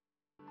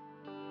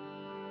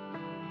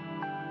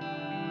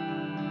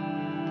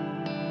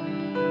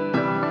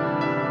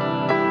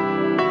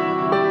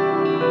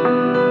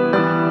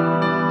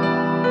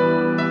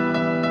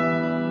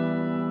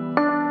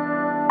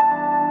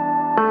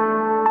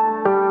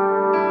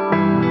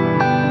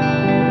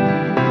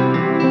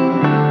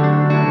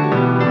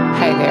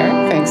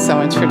Thanks so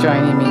much for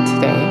joining me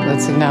today.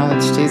 Let's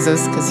acknowledge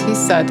Jesus because he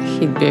said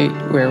he'd be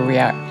where we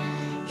are.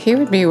 He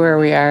would be where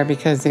we are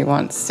because he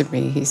wants to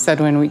be. He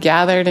said when we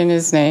gathered in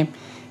his name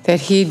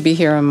that he'd be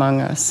here among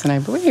us. And I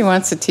believe he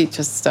wants to teach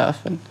us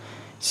stuff and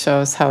show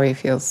us how he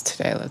feels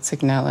today. Let's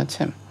acknowledge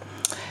him.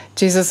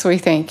 Jesus, we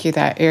thank you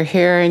that you're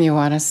here and you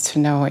want us to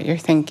know what you're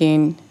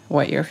thinking,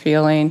 what you're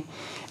feeling.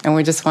 And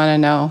we just want to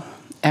know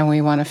and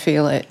we want to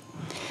feel it.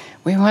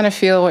 We want to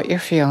feel what you're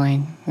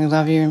feeling. We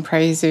love you and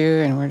praise you,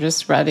 and we're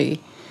just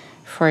ready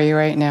for you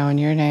right now. In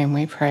your name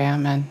we pray,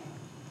 amen.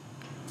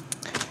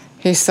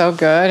 He's so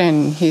good,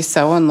 and he's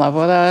so in love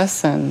with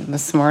us. And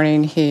this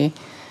morning he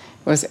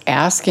was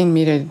asking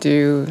me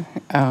to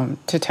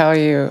tell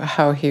you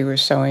how he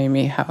was showing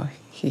me how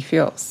he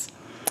feels.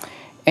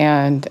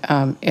 And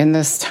in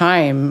this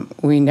time,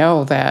 we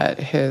know that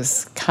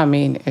his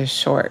coming is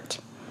short.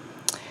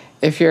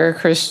 If you're a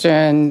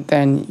Christian,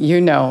 then you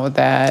know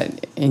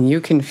that, and you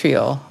can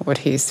feel what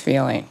he's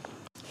feeling.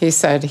 He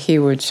said he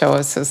would show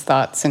us his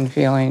thoughts and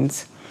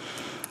feelings.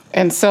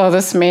 And so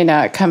this may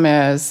not come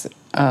as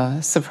a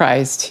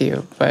surprise to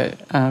you, but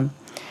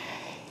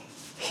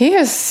he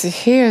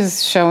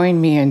is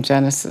showing me in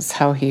Genesis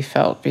how he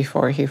felt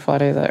before he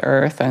flooded the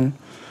earth. And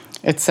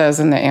it says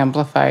in the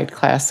Amplified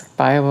Classic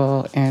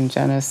Bible in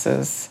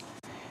Genesis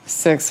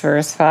 6,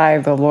 verse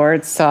 5, the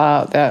Lord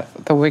saw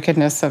that the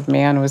wickedness of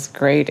man was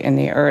great in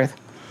the earth,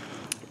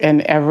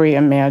 and every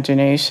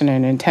imagination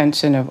and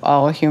intention of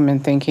all human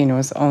thinking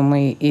was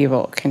only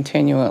evil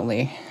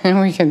continually. And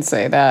we can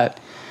say that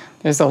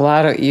there's a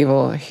lot of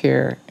evil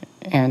here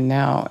and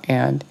now.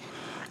 And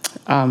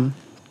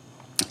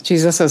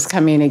Jesus is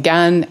coming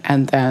again,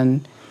 and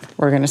then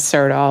we're going to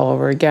start all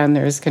over again.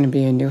 There's going to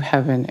be a new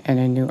heaven and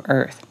a new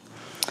earth.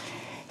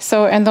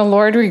 So, and the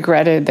Lord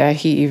regretted that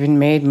he even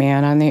made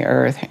man on the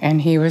earth, and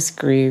he was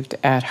grieved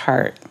at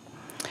heart.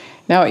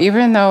 Now,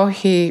 even though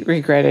he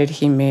regretted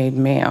he made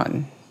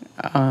man,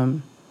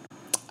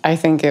 I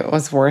think it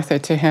was worth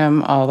it to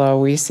him, although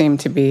we seem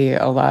to be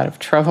a lot of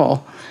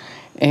trouble.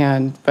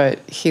 But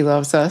he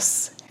loves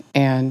us,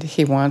 and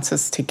he wants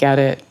us to get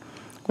it,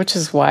 which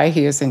is why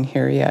he isn't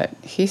here yet.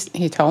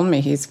 He told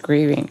me he's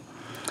grieving,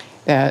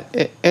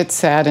 that it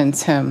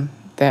saddens him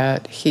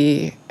that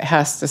he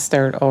has to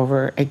start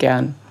over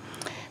again.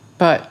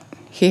 But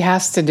he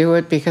has to do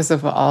it because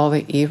of all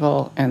the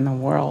evil in the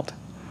world.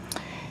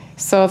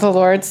 So the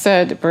Lord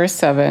said, verse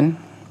 7,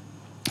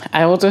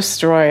 I will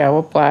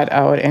blot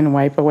out and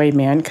wipe away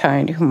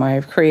mankind whom I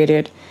have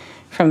created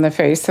from the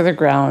face of the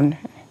ground,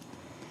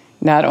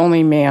 not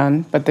only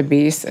man, but the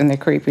beasts and the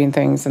creeping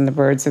things and the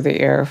birds of the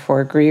air,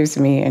 for it grieves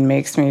me and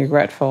makes me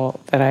regretful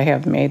that I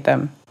have made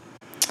them.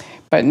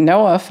 But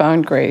Noah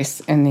found grace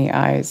in the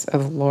eyes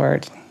of the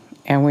Lord.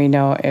 And we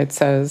know it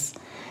says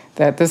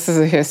that this is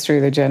a history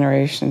of the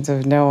generations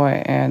of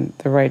Noah and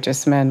the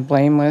righteous men,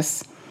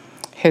 blameless.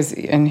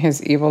 In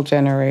his evil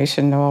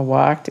generation, Noah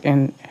walked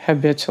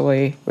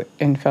habitually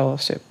in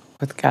fellowship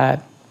with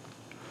God.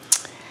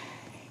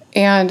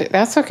 And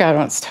that's what God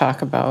wants to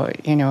talk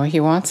about. You know,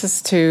 he wants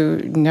us to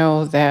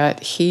know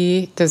that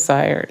he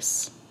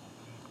desires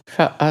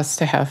for us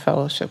to have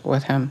fellowship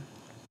with him.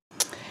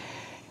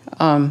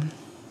 I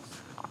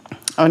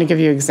want to give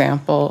you an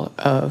example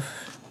of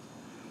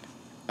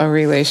a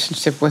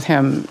relationship with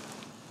him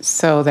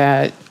so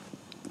that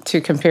to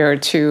compare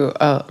it to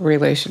a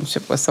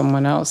relationship with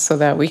someone else so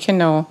that we can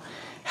know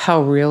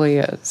how real he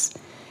is.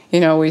 You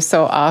know, we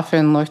so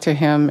often look to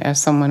him as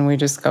someone we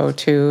just go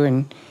to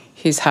and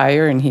he's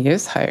higher and he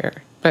is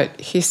higher, but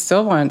he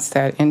still wants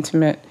that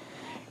intimate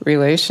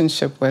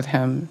relationship with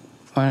him,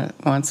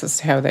 wants us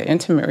to have that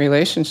intimate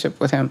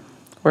relationship with him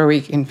where we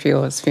can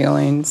feel his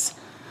feelings.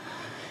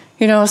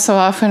 You know, so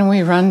often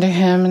we run to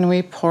him and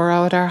we pour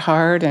out our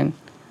heart, and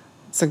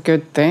it's a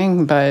good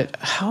thing, but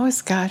how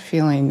is God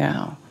feeling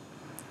now?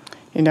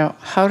 You know,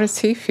 how does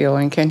he feel,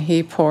 and can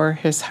he pour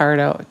his heart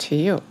out to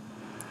you?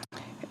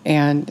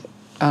 And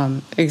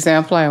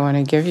example I want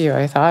to give you,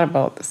 I thought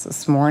about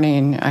this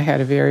morning. I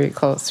had a very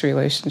close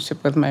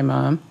relationship with my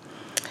mom,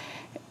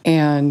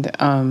 and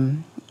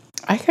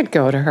I could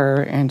go to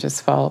her and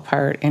just fall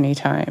apart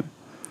anytime.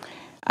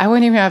 I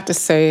wouldn't even have to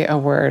say a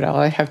word.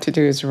 All I have to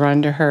do is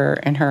run to her,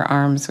 and her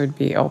arms would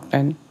be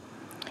open.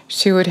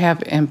 She would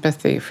have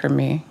empathy for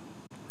me.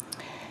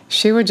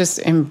 She would just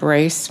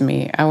embrace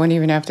me. I wouldn't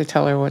even have to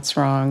tell her what's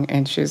wrong,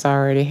 and she's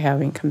already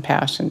having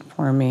compassion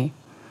for me.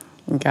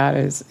 And God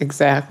is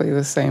exactly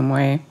the same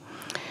way.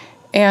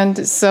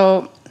 And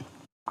so,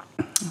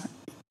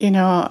 you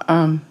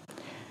know,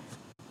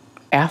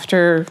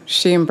 after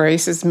she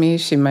embraces me,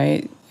 she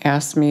might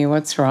ask me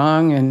what's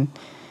wrong,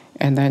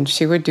 and then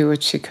she would do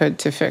what she could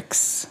to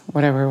fix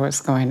whatever was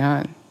going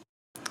on.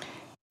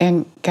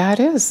 And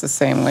God is the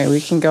same way. We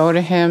can go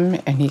to him,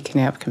 and he can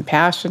have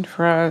compassion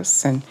for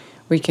us, and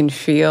we can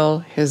feel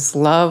his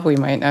love. We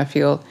might not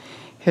feel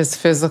his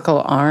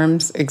physical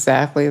arms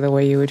exactly the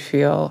way you would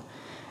feel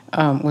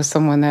with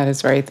someone that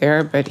is right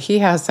there, but he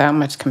has that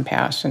much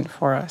compassion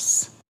for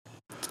us.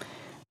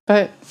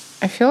 But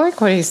I feel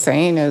like what he's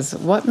saying is,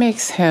 what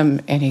makes him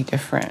any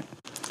different?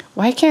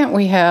 Why can't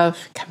we have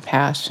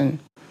compassion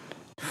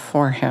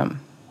for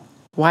him?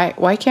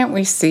 Why can't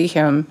we see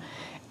him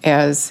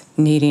as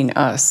needing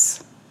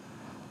us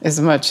as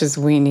much as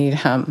we need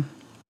him?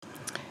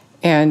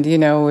 And,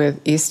 with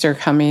Easter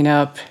coming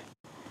up,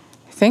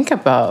 think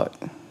about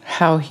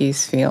how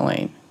he's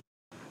feeling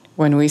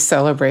when we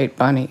celebrate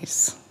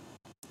bunnies,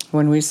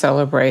 when we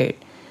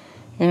celebrate,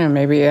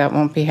 maybe that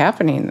won't be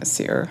happening this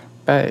year,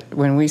 but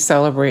when we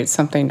celebrate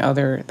something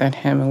other than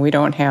him and we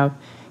don't have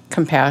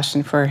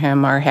compassion for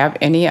him or have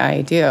any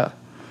idea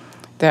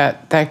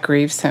that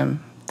grieves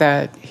him,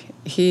 that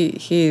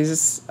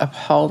he's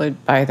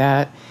appalled by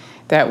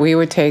that we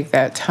would take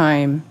that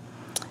time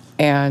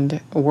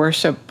and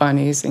worship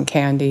bunnies and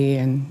candy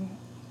and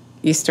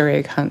Easter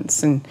egg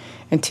hunts and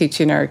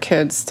teaching our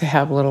kids to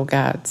have little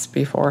gods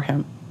before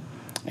him.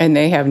 And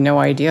they have no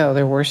idea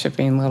they're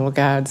worshiping little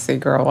gods. They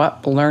grow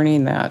up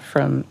learning that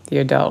from the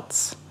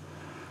adults.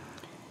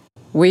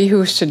 We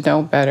who should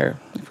know better.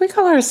 If we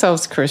call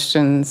ourselves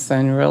Christians,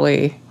 then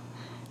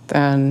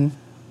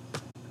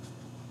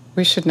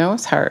we should know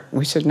his heart.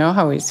 We should know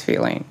how he's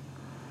feeling.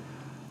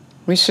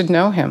 We should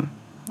know him,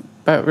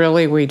 but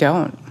really we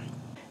don't.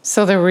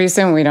 So the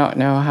reason we don't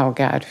know how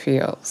God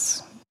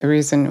feels, the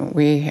reason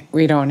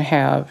we don't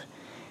have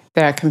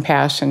that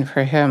compassion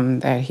for him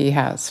that he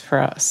has for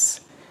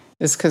us,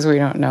 is because we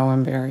don't know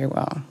him very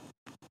well.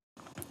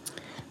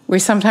 We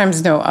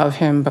sometimes know of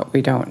him, but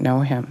we don't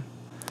know him.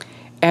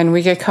 And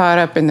we get caught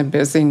up in the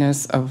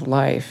busyness of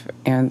life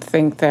and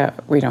think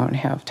that we don't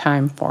have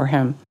time for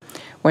him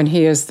when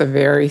he is the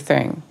very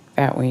thing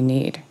that we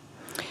need.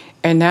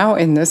 And now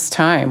in this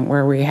time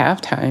where we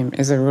have time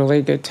is a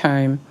really good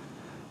time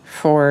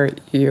for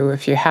you,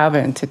 if you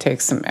haven't, to take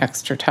some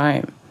extra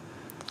time.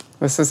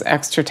 This is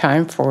extra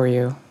time for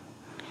you.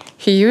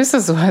 He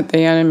uses what the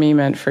enemy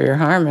meant for your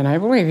harm, and I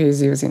believe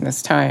he's using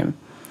this time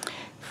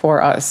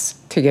for us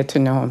to get to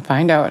know him,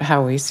 find out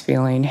how he's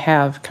feeling,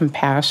 have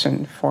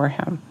compassion for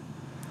him.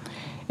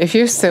 If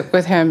you sit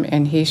with him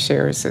and he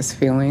shares his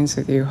feelings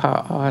with you,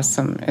 how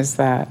awesome is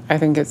that? I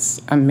think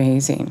it's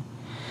amazing.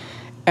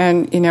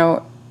 And,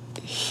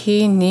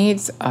 he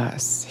needs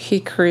us. He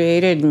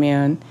created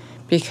man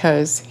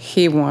because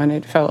he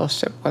wanted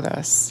fellowship with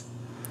us.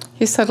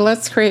 He said,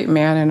 let's create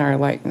man in our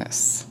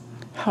likeness.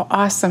 How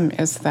awesome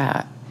is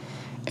that?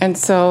 And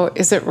so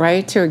is it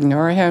right to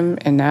ignore him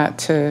and not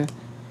to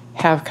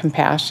have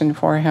compassion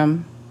for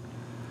him?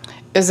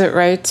 Is it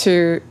right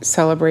to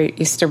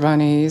celebrate Easter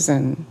bunnies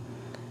and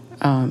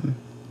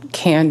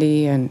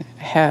candy and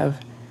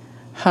have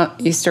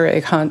Easter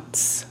egg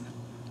hunts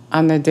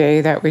on the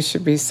day that we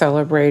should be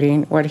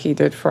celebrating what he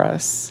did for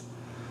us,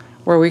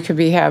 where we could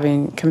be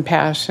having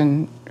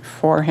compassion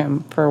for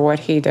him for what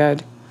he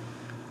did?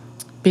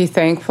 Be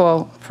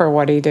thankful for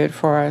what he did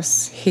for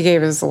us. He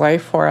gave his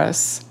life for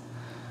us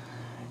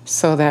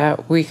so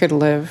that we could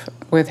live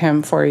with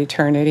him for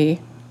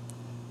eternity.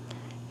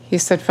 He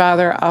said,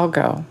 Father, I'll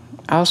go.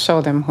 I'll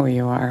show them who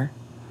you are.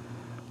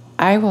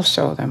 I will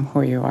show them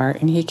who you are.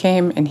 And he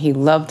came and he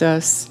loved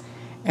us,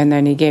 and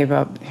then he gave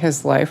up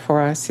his life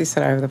for us. He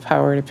said, I have the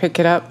power to pick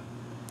it up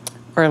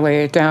or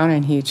lay it down,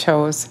 and he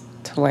chose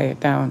to lay it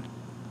down.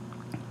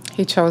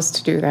 He chose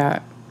to do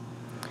that.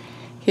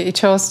 He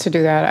chose to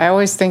do that. I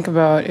always think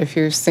about, if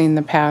you've seen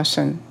The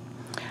Passion,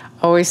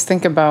 always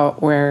think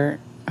about where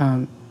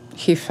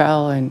he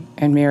fell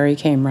and Mary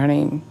came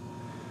running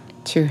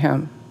to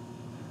him.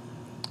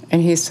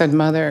 And he said,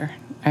 Mother,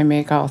 I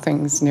make all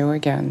things new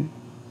again.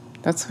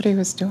 That's what he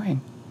was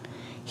doing.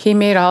 He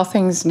made all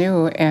things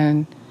new,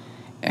 and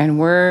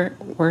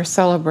we're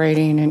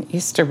celebrating an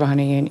Easter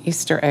bunny and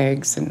Easter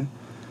eggs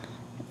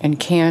and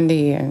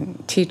candy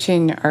and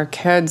teaching our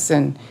kids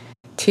and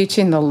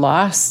teaching the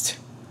lost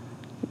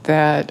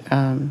that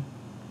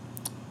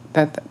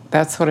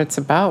that's what it's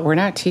about. We're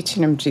not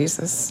teaching them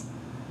Jesus.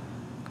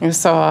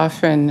 So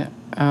often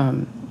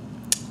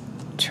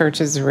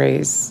churches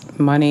raise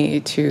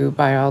money to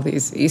buy all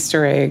these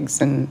Easter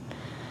eggs and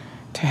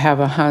to have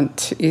a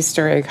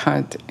Easter egg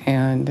hunt,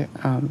 and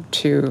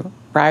to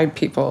bribe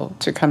people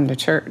to come to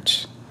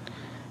church,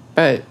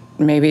 but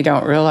maybe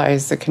don't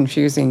realize the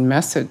confusing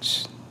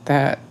message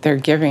that they're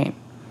giving.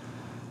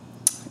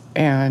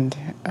 And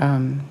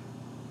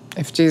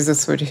if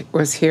Jesus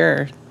was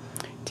here,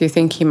 do you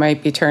think he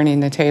might be turning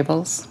the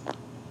tables?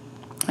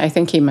 I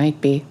think he might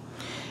be.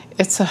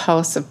 It's a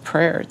house of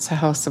prayer. It's a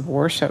house of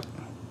worship.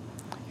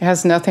 It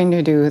has nothing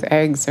to do with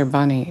eggs or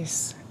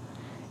bunnies.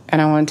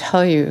 And I want to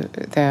tell you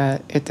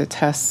that it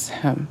detests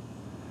him.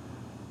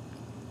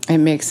 It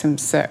makes him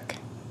sick.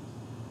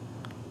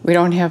 We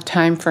don't have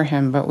time for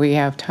him, but we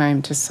have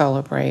time to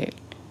celebrate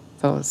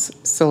those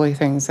silly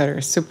things that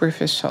are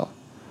superficial.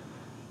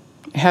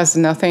 They have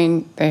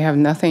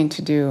nothing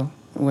to do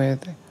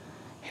with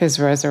his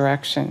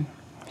resurrection.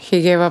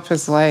 He gave up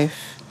his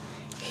life.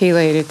 He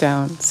laid it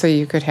down so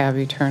you could have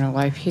eternal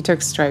life. He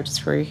took stripes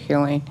for your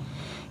healing.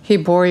 He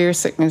bore your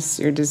sickness,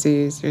 your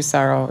disease, your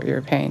sorrow,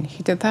 your pain.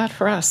 He did that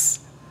for us.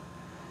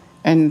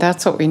 And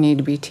that's what we need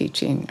to be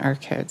teaching our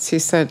kids. He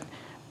said,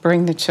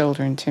 bring the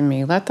children to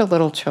me. Let the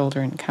little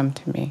children come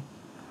to me.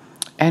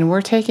 And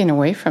we're taking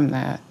away from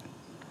that.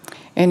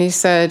 And he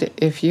said,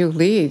 if you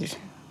lead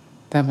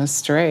them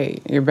astray,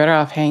 you're better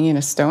off hanging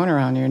a stone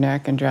around your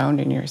neck and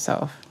drowning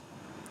yourself.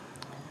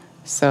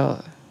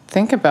 So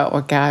think about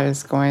what God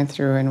is going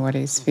through and what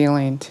he's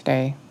feeling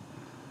today.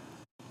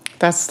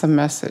 That's the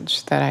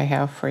message that I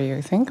have for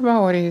you. Think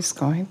about what he's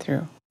going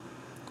through.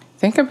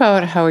 Think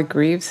about how it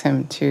grieves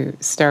him to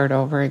start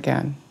over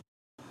again.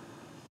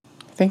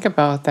 Think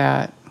about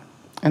that.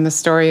 In the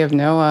story of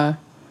Noah,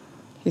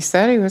 he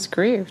said he was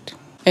grieved.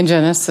 In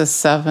Genesis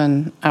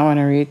 7, I want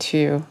to read to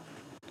you,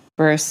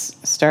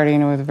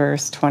 starting with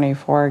verse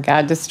 24.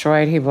 God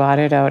destroyed, he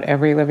blotted out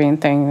every living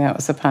thing that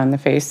was upon the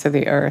face of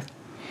the earth.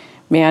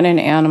 Man and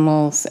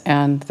animals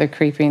and the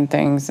creeping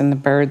things and the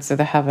birds of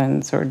the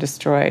heavens were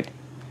destroyed,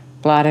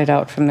 blotted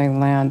out from the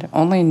land.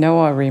 Only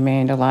Noah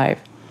remained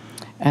alive,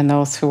 and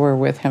those who were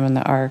with him in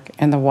the ark.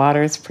 And the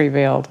waters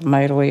prevailed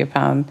mightily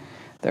upon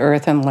the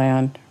earth and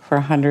land for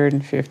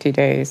 150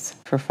 days,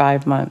 for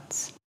 5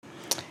 months.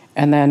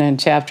 And then in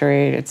chapter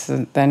 8, it's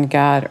then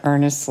God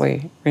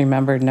earnestly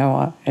remembered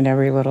Noah and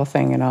every little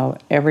thing and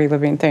every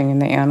living thing and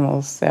the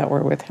animals that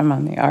were with him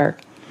on the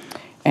ark.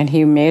 And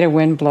he made a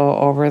wind blow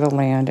over the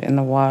land, and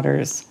the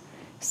waters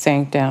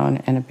sank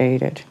down and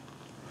abated.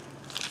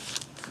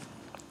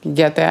 You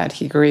get that?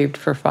 He grieved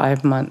for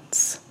 5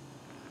 months.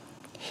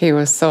 He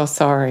was so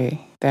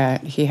sorry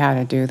that he had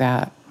to do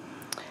that.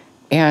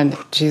 And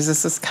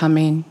Jesus is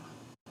coming,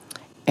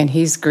 and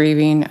he's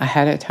grieving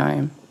ahead of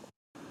time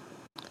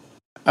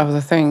of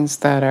the things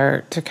that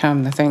are to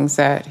come, the things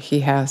that he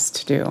has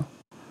to do.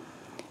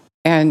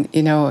 And,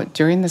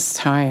 during this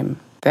time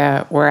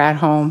that we're at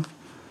home,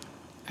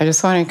 I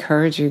just want to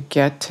encourage you,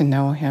 get to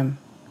know him.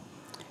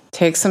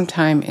 Take some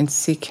time and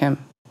seek him.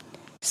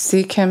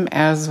 Seek him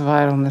as a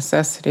vital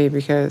necessity,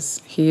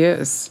 because he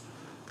is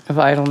a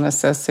vital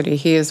necessity.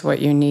 He is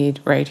what you need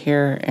right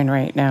here and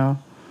right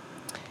now.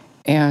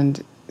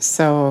 And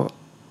so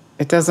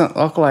it doesn't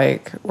look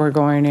like we're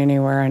going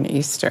anywhere on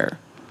Easter.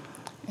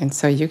 And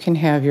so you can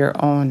have your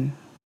own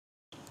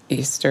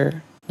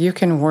Easter. You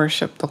can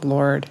worship the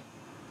Lord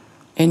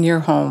in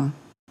your home.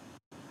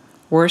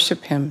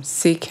 Worship him,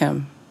 seek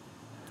him,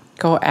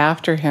 go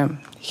after him.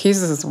 He's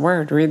his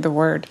word. Read the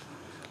word.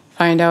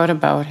 Find out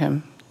about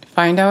him.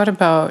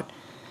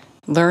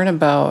 Learn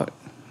about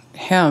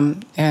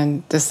him,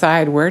 and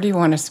decide, where do you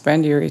want to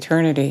spend your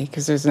eternity?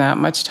 Because there's not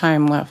much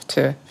time left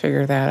to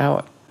figure that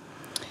out.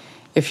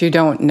 If you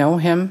don't know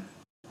him,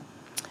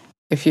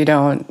 if you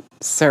don't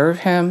serve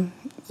him,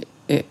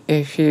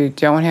 if you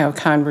don't have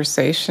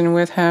conversation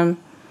with him,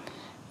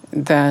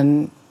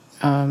 then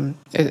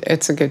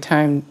it's a good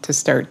time to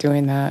start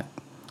doing that.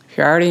 If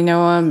you already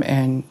know him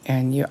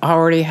and you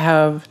already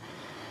have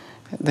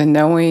the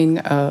knowing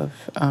of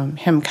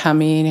him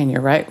coming, and you're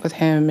right with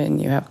him,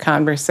 and you have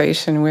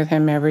conversation with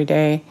him every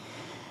day,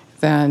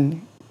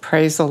 then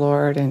praise the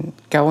Lord and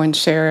go and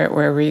share it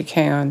wherever you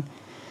can,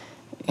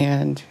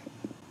 and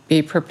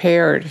be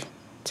prepared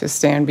to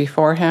stand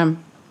before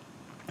him.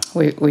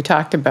 We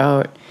talked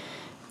about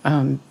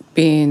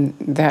being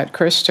that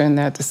Christian,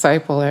 that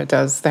disciple that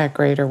does that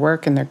greater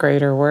work, and the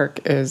greater work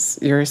is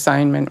your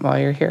assignment while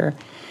you're here.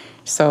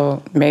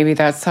 So maybe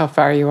that's how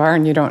far you are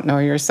and you don't know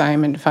your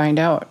assignment. Find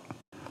out.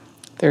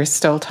 There's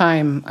still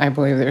time. I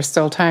believe there's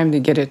still time to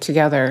get it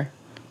together.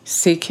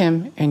 Seek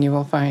him and you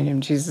will find him.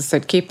 Jesus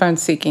said, keep on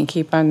seeking,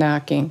 keep on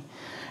knocking,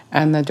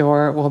 and the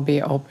door will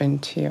be open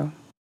to you.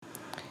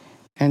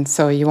 And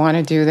so you want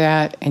to do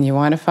that, and you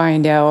want to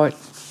find out.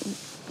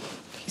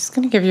 He's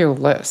going to give you a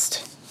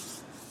list.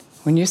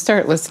 When you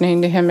start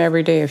listening to him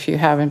every day, if you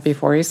haven't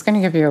before, he's going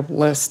to give you a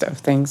list of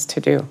things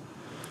to do.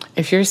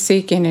 If you're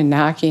seeking and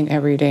knocking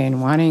every day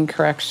and wanting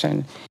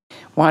correction,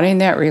 wanting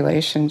that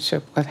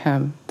relationship with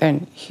him,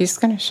 then he's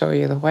going to show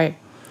you the way.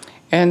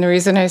 And the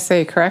reason I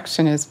say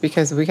correction is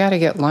because we got to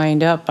get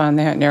lined up on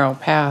that narrow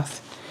path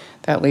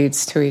that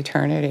leads to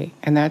eternity.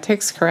 And that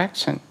takes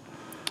correction.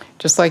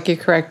 Just like you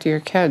correct your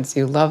kids,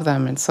 you love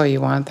them, and so you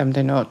want them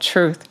to know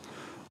truth,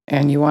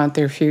 and you want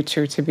their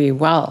future to be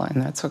well,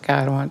 and that's what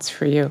God wants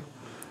for you.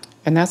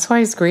 And that's why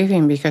he's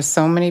grieving, because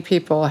so many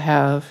people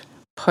have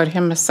put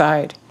him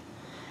aside.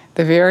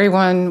 The very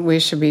one we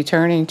should be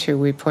turning to,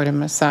 we put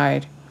him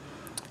aside.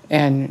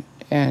 And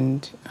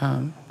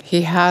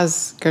he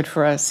has good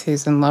for us.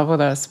 He's in love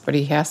with us, but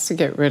he has to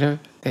get rid of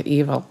the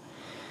evil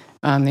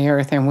on the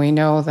earth. And we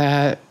know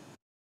that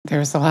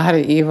there's a lot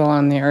of evil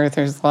on the earth.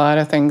 There's a lot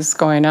of things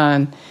going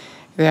on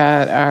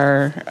that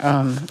are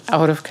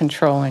out of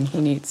control, and he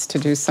needs to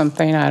do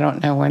something. I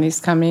don't know when he's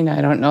coming.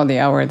 I don't know the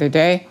hour of the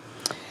day,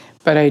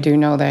 but I do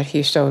know that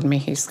he showed me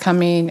he's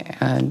coming,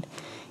 and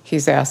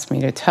he's asked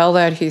me to tell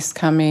that he's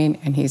coming,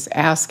 and he's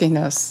asking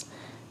us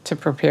to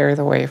prepare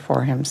the way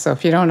for him. So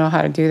if you don't know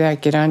how to do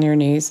that, get on your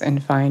knees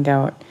and find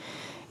out.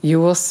 You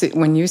will see,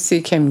 when you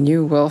seek him,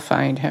 you will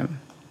find him.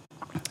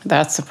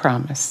 That's a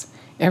promise.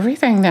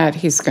 Everything that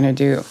he's going to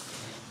do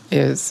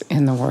is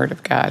in the Word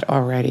of God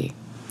already.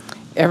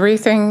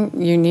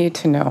 Everything you need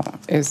to know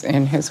is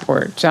in his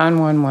Word. John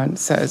 1:1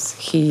 says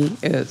he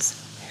is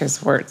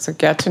his Word. So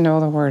get to know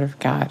the Word of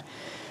God.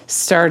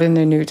 Start in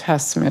the New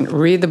Testament.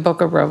 Read the book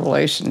of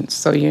Revelation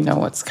so you know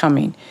what's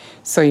coming,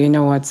 so you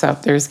know what's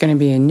up. There's going to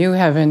be a new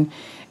heaven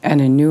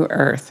and a new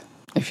earth.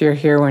 If you're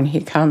here when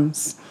he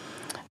comes,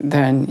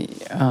 then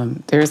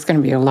there's going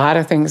to be a lot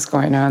of things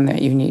going on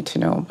that you need to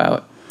know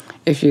about.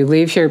 If you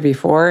leave here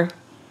before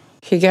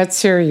he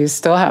gets here, you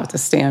still have to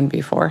stand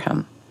before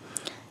him.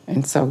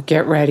 And so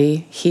get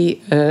ready.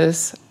 He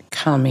is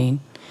coming.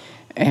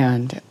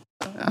 And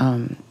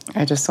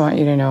I just want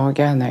you to know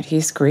again that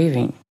he's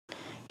grieving.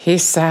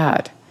 He's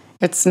sad.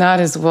 It's not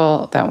his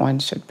will that one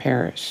should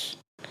perish.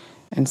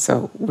 And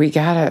so we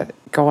got to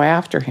go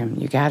after him.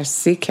 You got to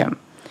seek him.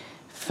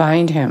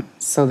 Find him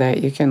so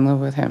that you can live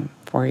with him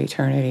for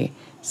eternity,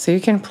 so you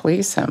can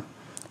please him.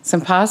 It's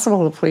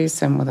impossible to please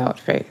him without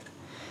faith.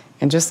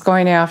 And just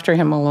going after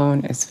him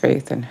alone is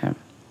faith in him.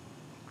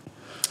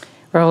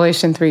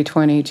 Revelation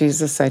 3:20,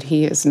 Jesus said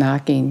he is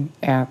knocking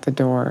at the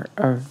door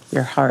of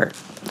your heart.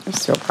 I'm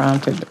so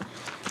prompted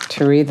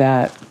to read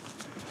that.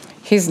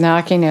 He's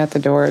knocking at the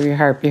door of your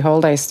heart.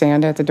 Behold, I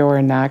stand at the door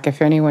and knock. If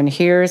anyone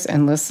hears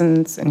and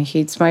listens and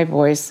heeds my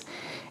voice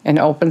and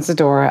opens the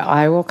door,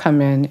 I will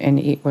come in and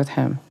eat with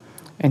him,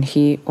 and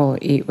he will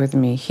eat with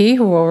me. He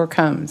who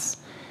overcomes,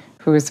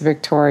 who is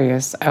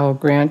victorious, I will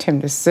grant him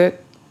to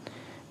sit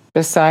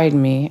beside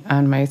me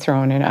on my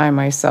throne, and I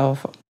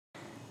myself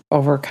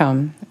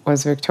overcome,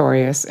 was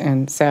victorious,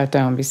 and sat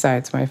down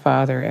beside my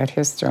Father at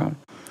his throne.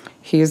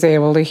 He is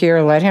able to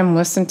hear, let him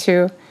listen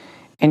to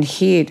and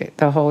heed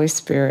the Holy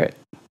Spirit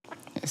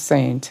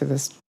saying to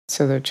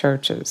the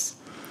churches.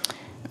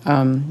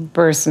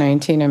 Verse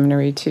 19, I'm going to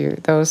read to you.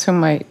 Those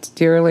whom I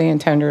dearly and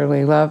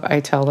tenderly love,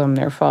 I tell them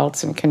their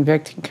faults and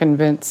convict and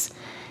convince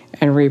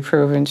and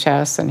reprove and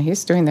chasten.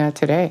 He's doing that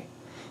today.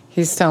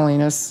 He's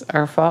telling us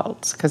our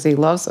faults because he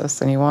loves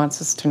us and he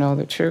wants us to know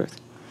the truth.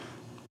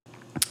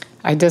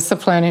 I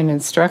discipline and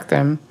instruct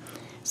them,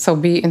 so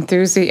be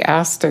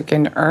enthusiastic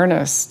and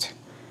earnest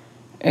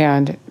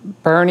and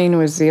burning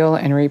with zeal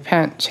and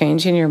repent,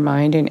 changing your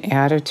mind and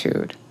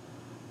attitude.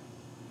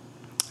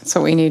 That's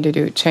what we need to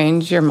do.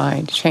 Change your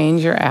mind,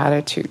 change your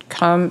attitude.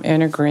 Come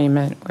in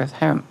agreement with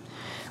him.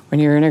 When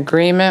you're in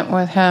agreement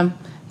with him,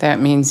 that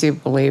means you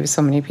believe.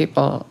 So many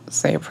people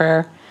say a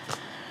prayer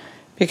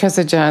because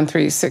of John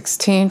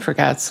 3:16, for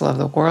God so loved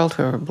the world,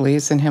 whoever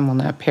believes in him will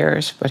not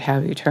perish but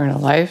have eternal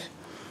life.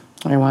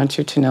 I want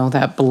you to know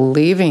that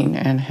believing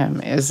in him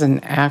is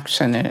an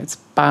action, and it's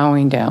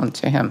bowing down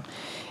to him.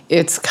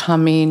 It's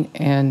coming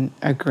in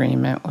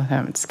agreement with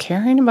him. It's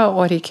caring about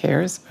what he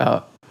cares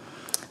about.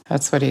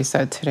 That's what he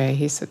said today.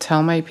 He said,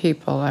 tell my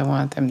people I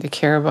want them to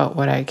care about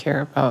what I care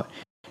about.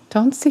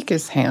 Don't seek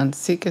his hand,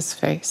 seek his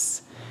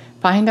face.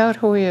 Find out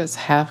who he is.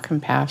 Have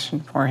compassion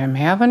for him.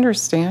 Have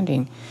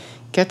understanding.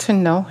 Get to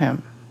know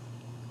him.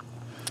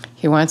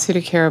 He wants you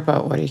to care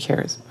about what he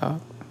cares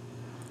about.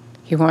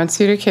 He wants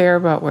you to care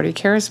about what he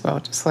cares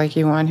about, just like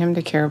you want him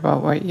to care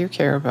about what you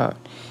care about.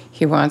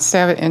 He wants to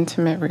have an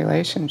intimate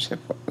relationship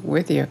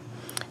with you.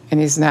 And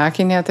he's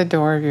knocking at the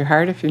door of your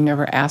heart. If you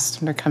never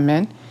asked him to come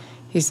in,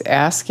 he's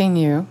asking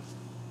you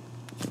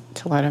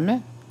to let him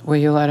in. Will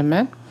you let him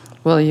in?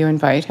 Will you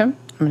invite him?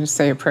 I'm going to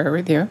say a prayer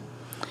with you.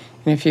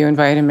 And if you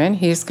invite him in,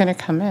 he's going to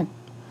come in.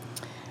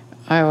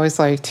 I always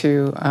like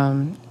to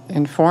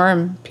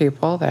inform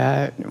people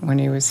that when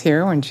he was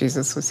here, when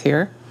Jesus was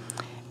here,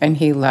 and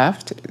he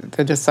left,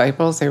 the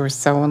disciples, they were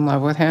so in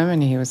love with him,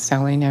 and he was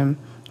telling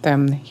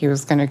them he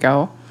was going to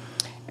go,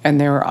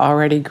 and they were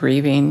already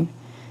grieving.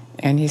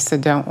 And he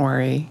said, don't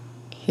worry.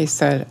 He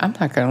said, I'm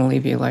not going to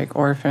leave you like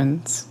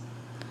orphans.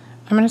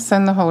 I'm going to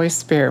send the Holy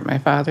Spirit. My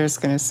Father's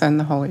going to send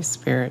the Holy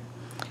Spirit.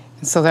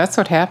 And so that's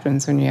what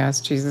happens when you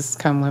ask Jesus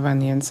to come live on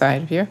the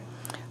inside of you.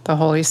 The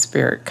Holy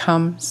Spirit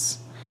comes,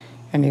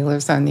 and he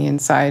lives on the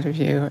inside of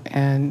you,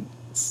 and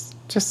it's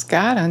just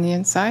God on the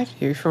inside of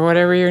you for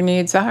whatever your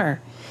needs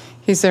are.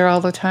 He's there all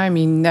the time.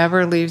 He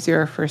never leaves you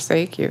or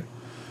forsakes you.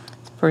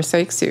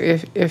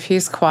 If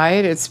he's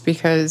quiet, it's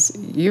because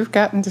you've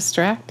gotten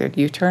distracted.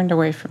 You turned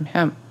away from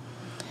him.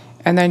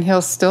 And then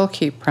he'll still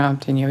keep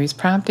prompting you. He's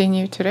prompting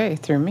you today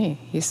through me.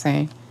 He's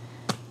saying,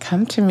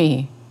 come to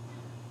me,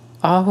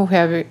 all who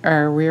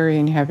are weary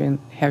and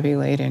heavy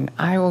laden.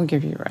 I will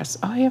give you rest.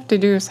 All you have to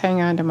do is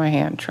hang on to my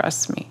hand.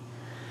 Trust me.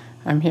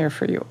 I'm here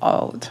for you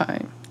all the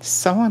time.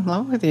 So in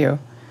love with you.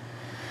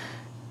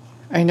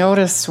 I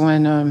noticed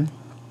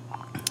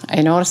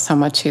how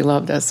much he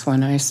loved us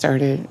when I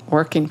started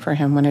working for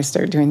him, when I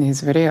started doing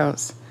these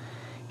videos.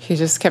 He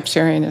just kept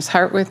sharing his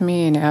heart with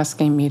me and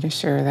asking me to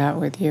share that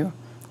with you.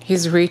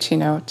 He's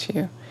reaching out to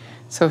you.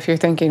 So if you're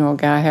thinking, well,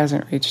 God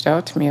hasn't reached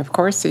out to me, of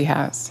course he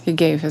has. He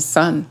gave his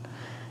son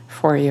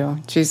for you.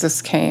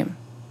 Jesus came.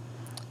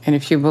 And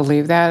if you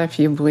believe that, if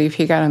you believe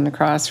he got on the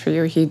cross for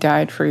you, he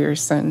died for your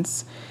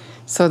sins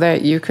so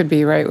that you could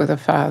be right with the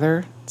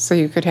Father, so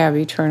you could have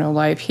eternal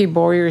life. He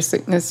bore your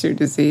sickness, your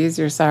disease,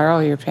 your sorrow,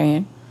 your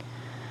pain.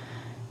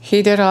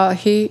 He did all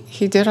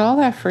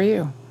that for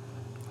you.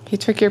 He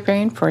took your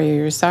pain for you,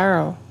 your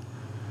sorrow.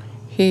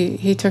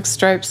 He took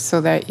stripes so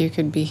that you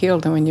could be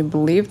healed. And when you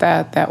believe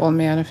that, that will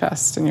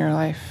manifest in your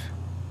life.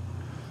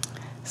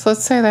 So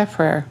let's say that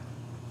prayer.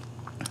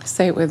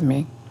 Say it with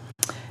me.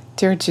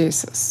 Dear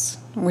Jesus,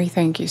 we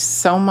thank you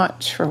so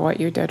much for what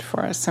you did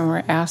for us, and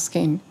we're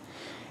asking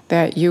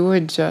that you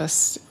would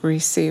just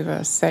receive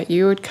us, that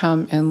you would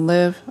come and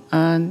live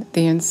on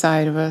the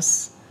inside of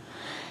us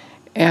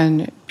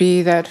and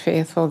be that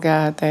faithful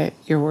God that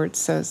your word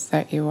says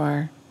that you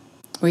are.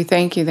 We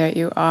thank you that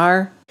you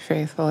are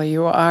faithful,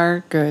 you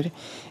are good,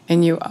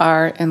 and you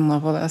are in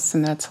love with us,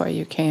 and that's why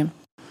you came.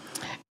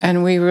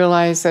 And we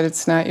realize that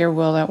it's not your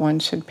will that one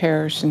should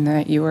perish and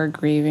that you are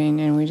grieving,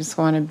 and we just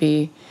want to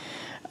be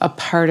a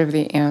part of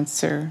the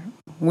answer.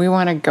 We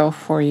want to go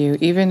for you,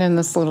 even in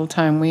this little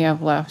time we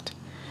have left.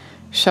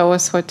 Show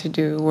us what to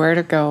do, where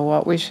to go,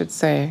 what we should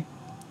say.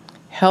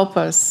 Help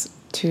us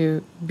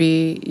to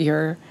be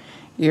your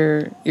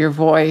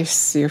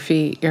voice, your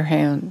feet, your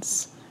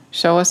hands.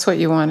 Show us what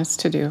you want us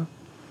to do.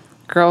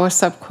 Grow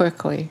us up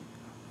quickly.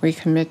 We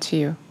commit to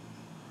you.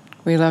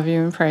 We love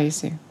you and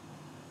praise you.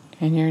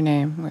 In your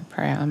name we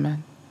pray,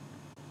 amen.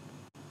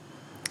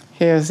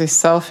 He is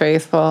so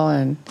faithful,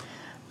 and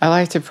I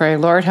like to pray,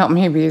 Lord, help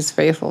me be as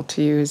faithful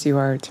to you as you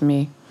are to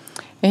me.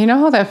 And you know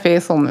how that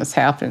faithfulness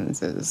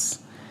happens is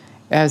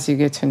as you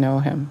get to know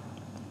him.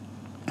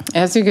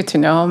 As you get to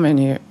know him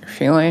and you're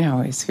feeling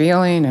how he's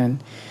feeling,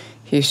 and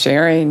he's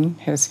sharing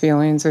his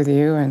feelings with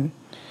you, and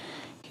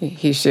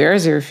he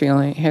shares his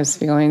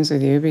feelings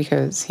with you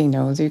because he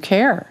knows you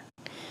care.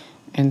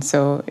 And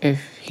so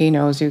if he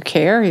knows you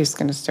care, he's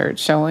going to start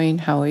showing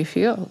how he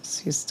feels.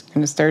 He's going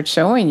to start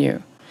showing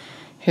you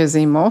his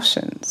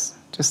emotions,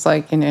 just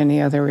like in any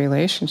other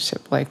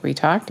relationship, like we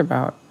talked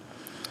about.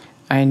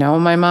 I know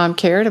my mom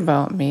cared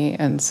about me,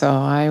 and so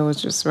I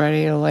was just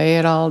ready to lay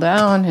it all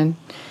down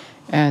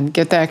and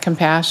get that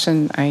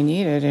compassion I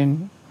needed.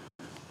 And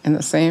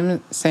the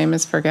same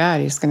as for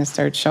God, he's going to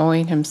start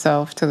showing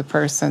himself to the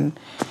person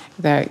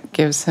that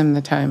gives him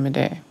the time of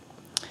day,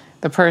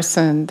 the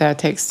person that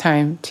takes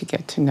time to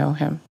get to know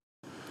him,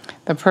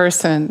 the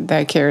person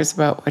that cares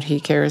about what he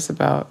cares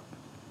about.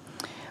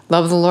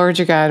 Love the Lord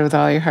your God with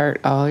all your heart,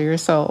 all your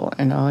soul,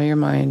 and all your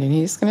mind, and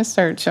he's going to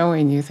start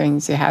showing you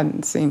things you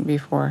hadn't seen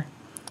before.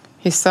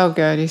 He's so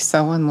good. He's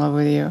so in love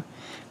with you.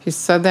 If you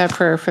said that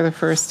prayer for the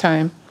first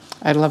time,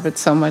 I'd love it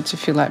so much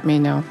if you let me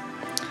know.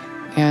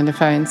 And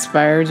if I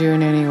inspired you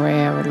in any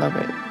way, I would love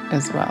it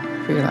as well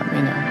if you let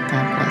me know.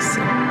 God bless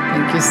you.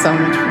 Thank you so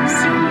much for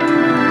listening.